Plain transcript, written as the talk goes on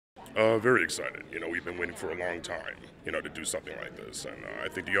Very excited. You know, we've been waiting for a long time, to do something like this, and I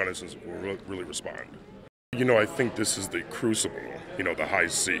think the audiences will really respond. You know, I think this is the crucible, the high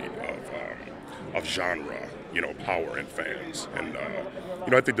seat of genre, power and fans, and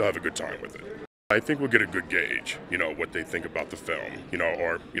I think they'll have a good time with it. I think we'll get a good gauge, what they think about the film,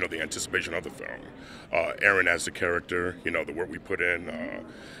 or the anticipation of the film. Aaron as the character, the work we put in,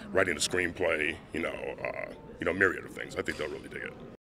 writing the screenplay, myriad of things. I think they'll really dig it.